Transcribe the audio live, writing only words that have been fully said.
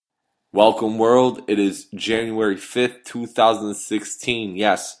Welcome, world. It is January 5th, 2016.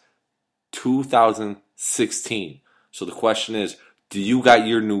 Yes, 2016. So the question is, do you got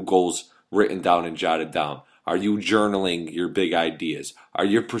your new goals written down and jotted down? Are you journaling your big ideas? Are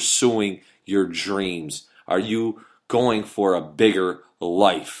you pursuing your dreams? Are you going for a bigger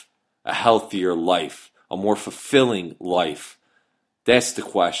life, a healthier life, a more fulfilling life? That's the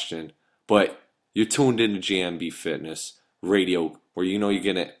question. But you're tuned into JMB Fitness Radio, where you know you're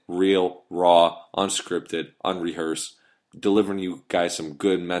getting it real, raw, unscripted, unrehearsed, delivering you guys some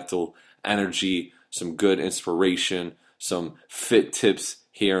good mental energy, some good inspiration, some fit tips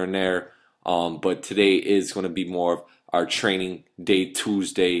here and there. But today is going to be more of our Training Day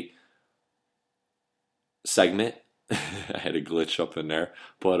Tuesday segment. I had a glitch up in there.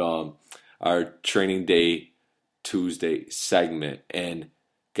 But our Training Day Tuesday segment. And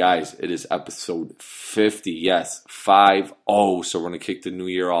guys, it is episode 50. Yes, 50. So we're going to kick the new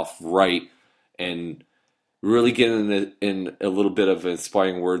year off right and really get in a little bit of an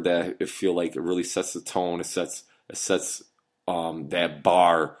inspiring word that I feel like it really sets the tone. It sets that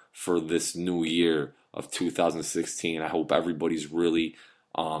bar for this new year of 2016. I hope everybody's really,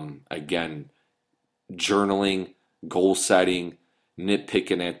 again, journaling, goal setting,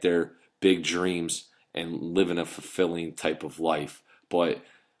 nitpicking at their big dreams, and living a fulfilling type of life. But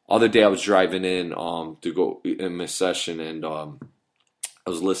other day I was driving in to go in my session, and I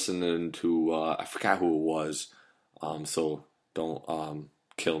was listening to I forgot who it was, so don't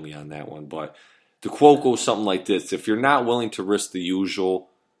kill me on that one. But the quote goes something like this: "If you're not willing to risk the usual,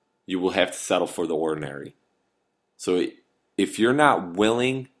 you will have to settle for the ordinary." So if you're not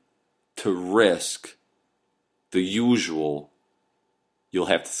willing to risk the usual, you'll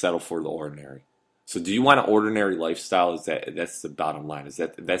have to settle for the ordinary. So do you want an ordinary lifestyle? That's the bottom line?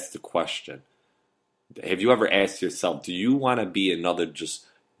 That's the question. Have you ever asked yourself, do you want to be another just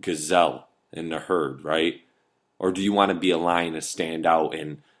gazelle in the herd, right? Or do you want to be a lion and stand out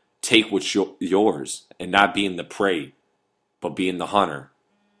and take what's yours and not being the prey, but being the hunter?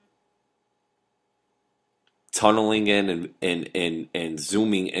 Tunneling in and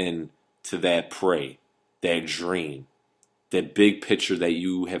zooming in to that prey, that dream, that big picture that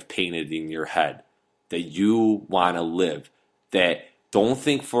you have painted in your head, that you want to live, that don't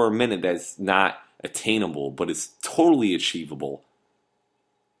think for a minute that's not attainable, but it's totally achievable.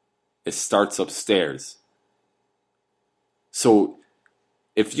 It starts upstairs. So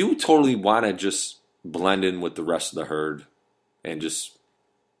if you totally want to just blend in with the rest of the herd and just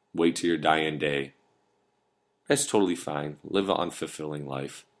wait till your dying day, that's totally fine. Live an unfulfilling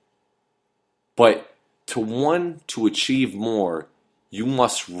life. But to achieve more, you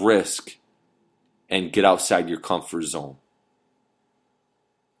must risk and get outside your comfort zone.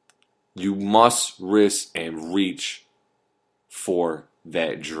 You must risk and reach for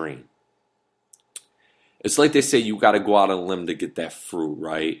that dream. It's like they say you got to go out on a limb to get that fruit,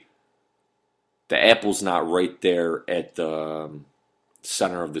 right? The apple's not right there at the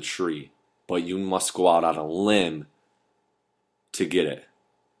center of the tree, but you must go out on a limb to get it.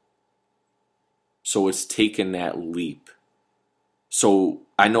 So it's taking that leap. So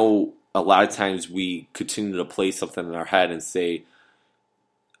I know a lot of times we continue to play something in our head and say,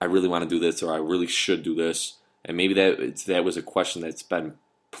 I really want to do this, or I really should do this. And maybe that was a question that's been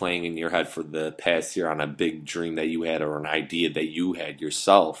playing in your head for the past year on a big dream that you had or an idea that you had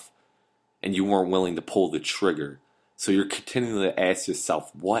yourself, and you weren't willing to pull the trigger. So you're continuing to ask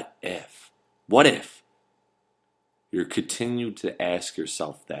yourself, what if? What if? You're continuing to ask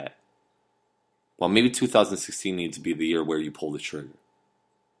yourself that. Well, maybe 2016 needs to be the year where you pull the trigger.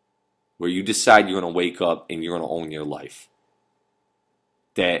 Where you decide you're going to wake up and you're going to own your life.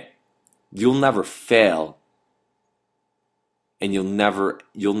 That you'll never fail and you'll never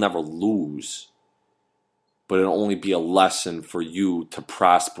lose. But it'll only be a lesson for you to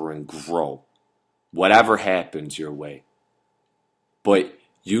prosper and grow. Whatever happens your way. But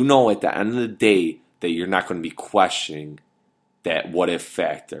you know at the end of the day that you're not going to be questioning that what if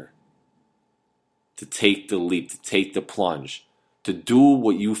factor. To take the leap, to take the plunge, to do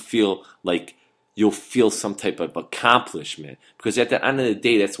what you feel like you'll feel some type of accomplishment. Because at the end of the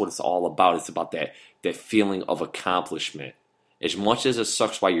day, that's what it's all about. It's about that feeling of accomplishment. As much as it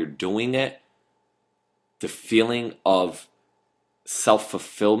sucks while you're doing it, the feeling of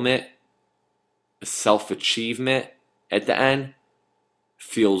self-fulfillment, self-achievement at the end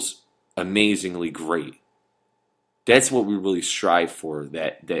feels amazingly great. That's what we really strive for,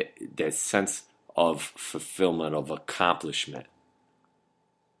 that sense of fulfillment, of accomplishment.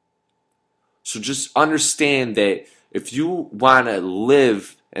 So just understand that if you want to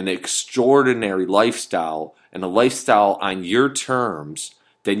live an extraordinary lifestyle and a lifestyle on your terms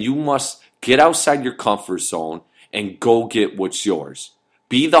then you must get outside your comfort zone and go get what's yours.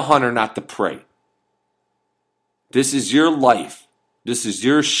 Be the hunter, not the prey. This is your life. This is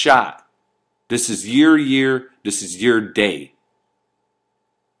your shot. This is your year. This is your day.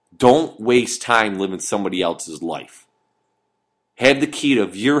 Don't waste time living somebody else's life. Have the key to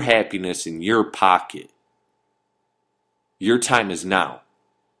your happiness in your pocket. Your time is now.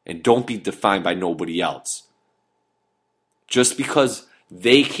 And don't be defined by nobody else. Just because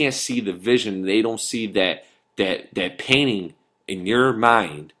they can't see the vision, they don't see that painting in your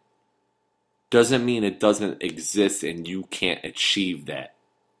mind, doesn't mean it doesn't exist and you can't achieve that.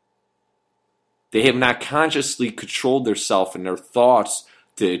 They have not consciously controlled themselves and their thoughts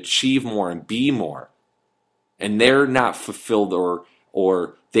to achieve more and be more. And they're not fulfilled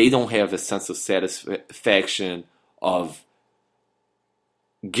or they don't have a sense of satisfaction of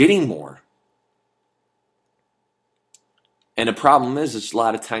getting more. And the problem is a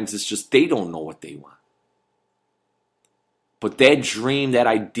lot of times it's just they don't know what they want. But that dream, that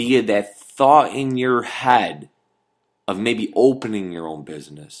idea, that thought in your head of maybe opening your own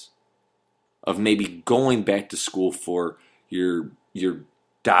business, of maybe going back to school for your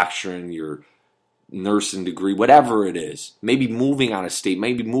doctrine, your nursing degree, whatever it is, maybe moving out of state,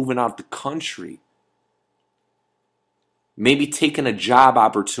 maybe moving out the country, maybe taking a job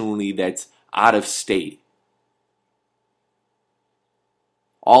opportunity that's out of state.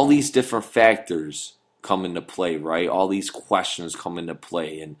 All these different factors come into play, right? All these questions come into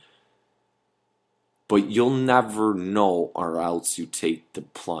play, but you'll never know or else you take the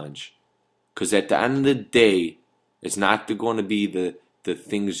plunge. Because at the end of the day, it's not going to be the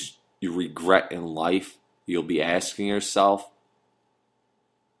things you regret in life you'll be asking yourself,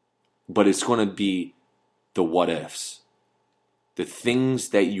 but it's going to be the what ifs. The things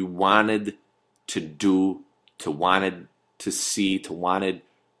that you wanted to do, wanted to see, wanted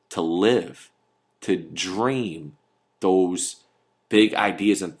to live, to dream, those big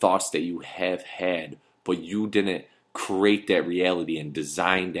ideas and thoughts that you have had, but you didn't create that reality and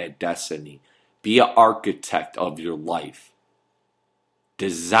design that destiny. Be an architect of your life.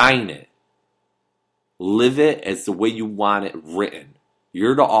 Design it. Live it as the way you want it written.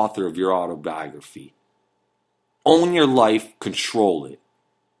 You're the author of your autobiography. Own your life, control it.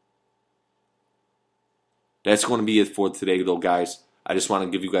 That's going to be it for today, though, guys. I just want to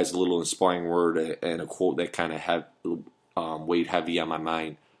give you guys a little inspiring word and a quote that kind of weighed heavy on my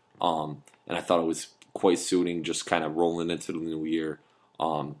mind. And I thought it was quite suiting, just kind of rolling into the new year.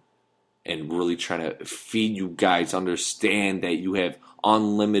 And really trying to feed you guys, understand that you have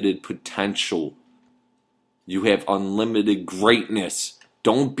unlimited potential. You have unlimited greatness.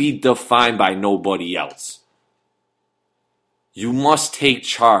 Don't be defined by nobody else. You must take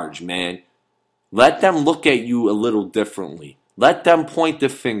charge, man. Let them look at you a little differently. Let them point the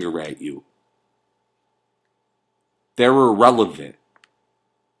finger at you. They're irrelevant.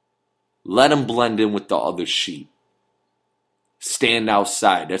 Let them blend in with the other sheep. Stand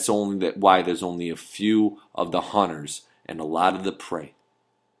outside. That's why there's only a few of the hunters and a lot of the prey.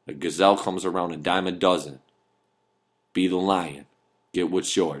 A gazelle comes around a dime a dozen. Be the lion. Get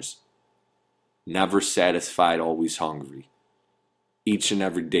what's yours. Never satisfied, always hungry. Each and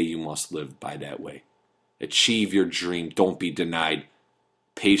every day you must live by that way. Achieve your dream. Don't be denied.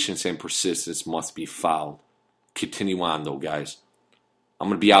 Patience and persistence must be followed. Continue on, though, guys. I'm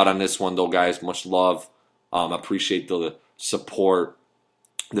going to be out on this one, though, guys. Much love. Appreciate the support,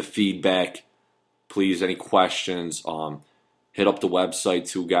 the feedback. Please, any questions, hit up the website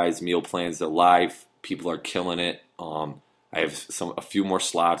too, guys. Meal plans are live. People are killing it. I have a few more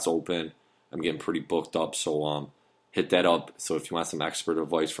slots open. I'm getting pretty booked up, so hit that up. So if you want some expert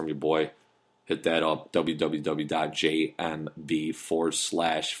advice from your boy, hit that up,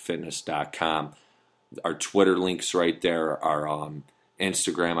 www.jmb4/fitness.com. Our Twitter links right there. Our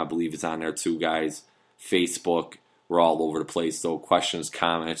Instagram, I believe, is on there too, guys. Facebook, we're all over the place, though. Questions,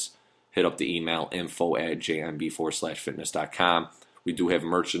 comments, hit up the email, info@jmb4/fitness.com. We do have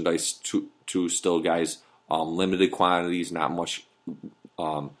merchandise too still, guys. Limited quantities, not much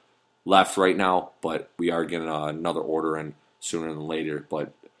left right now, but we are getting another order in sooner than later.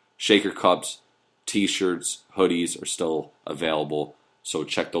 But shaker cups, t-shirts, hoodies are still available, so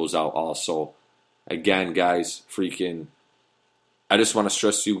check those out also. Again, guys, I just want to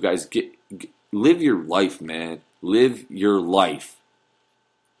stress to you guys, live your life, man. Live your life.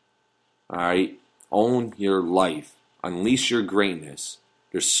 All right? Own your life. Unleash your greatness.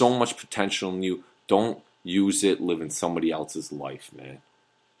 There's so much potential in you. Don't use it living somebody else's life, man.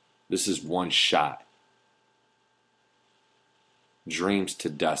 This is one shot. Dreams to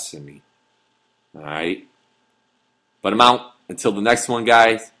destiny. All right? But I'm out. Until the next one,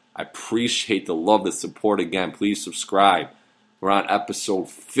 guys, I appreciate the love, the support again. Please subscribe. We're on episode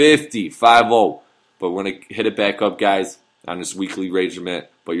 50, 50. But we're going to hit it back up, guys, on this weekly regiment.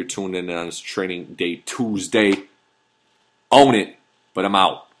 But you're tuned in on this Training Day Tuesday. Own it. But I'm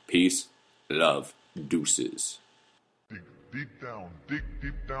out. Peace, love, deuces. Dig deep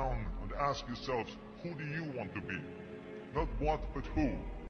down and ask yourselves, who do you want to be? Not what, but who.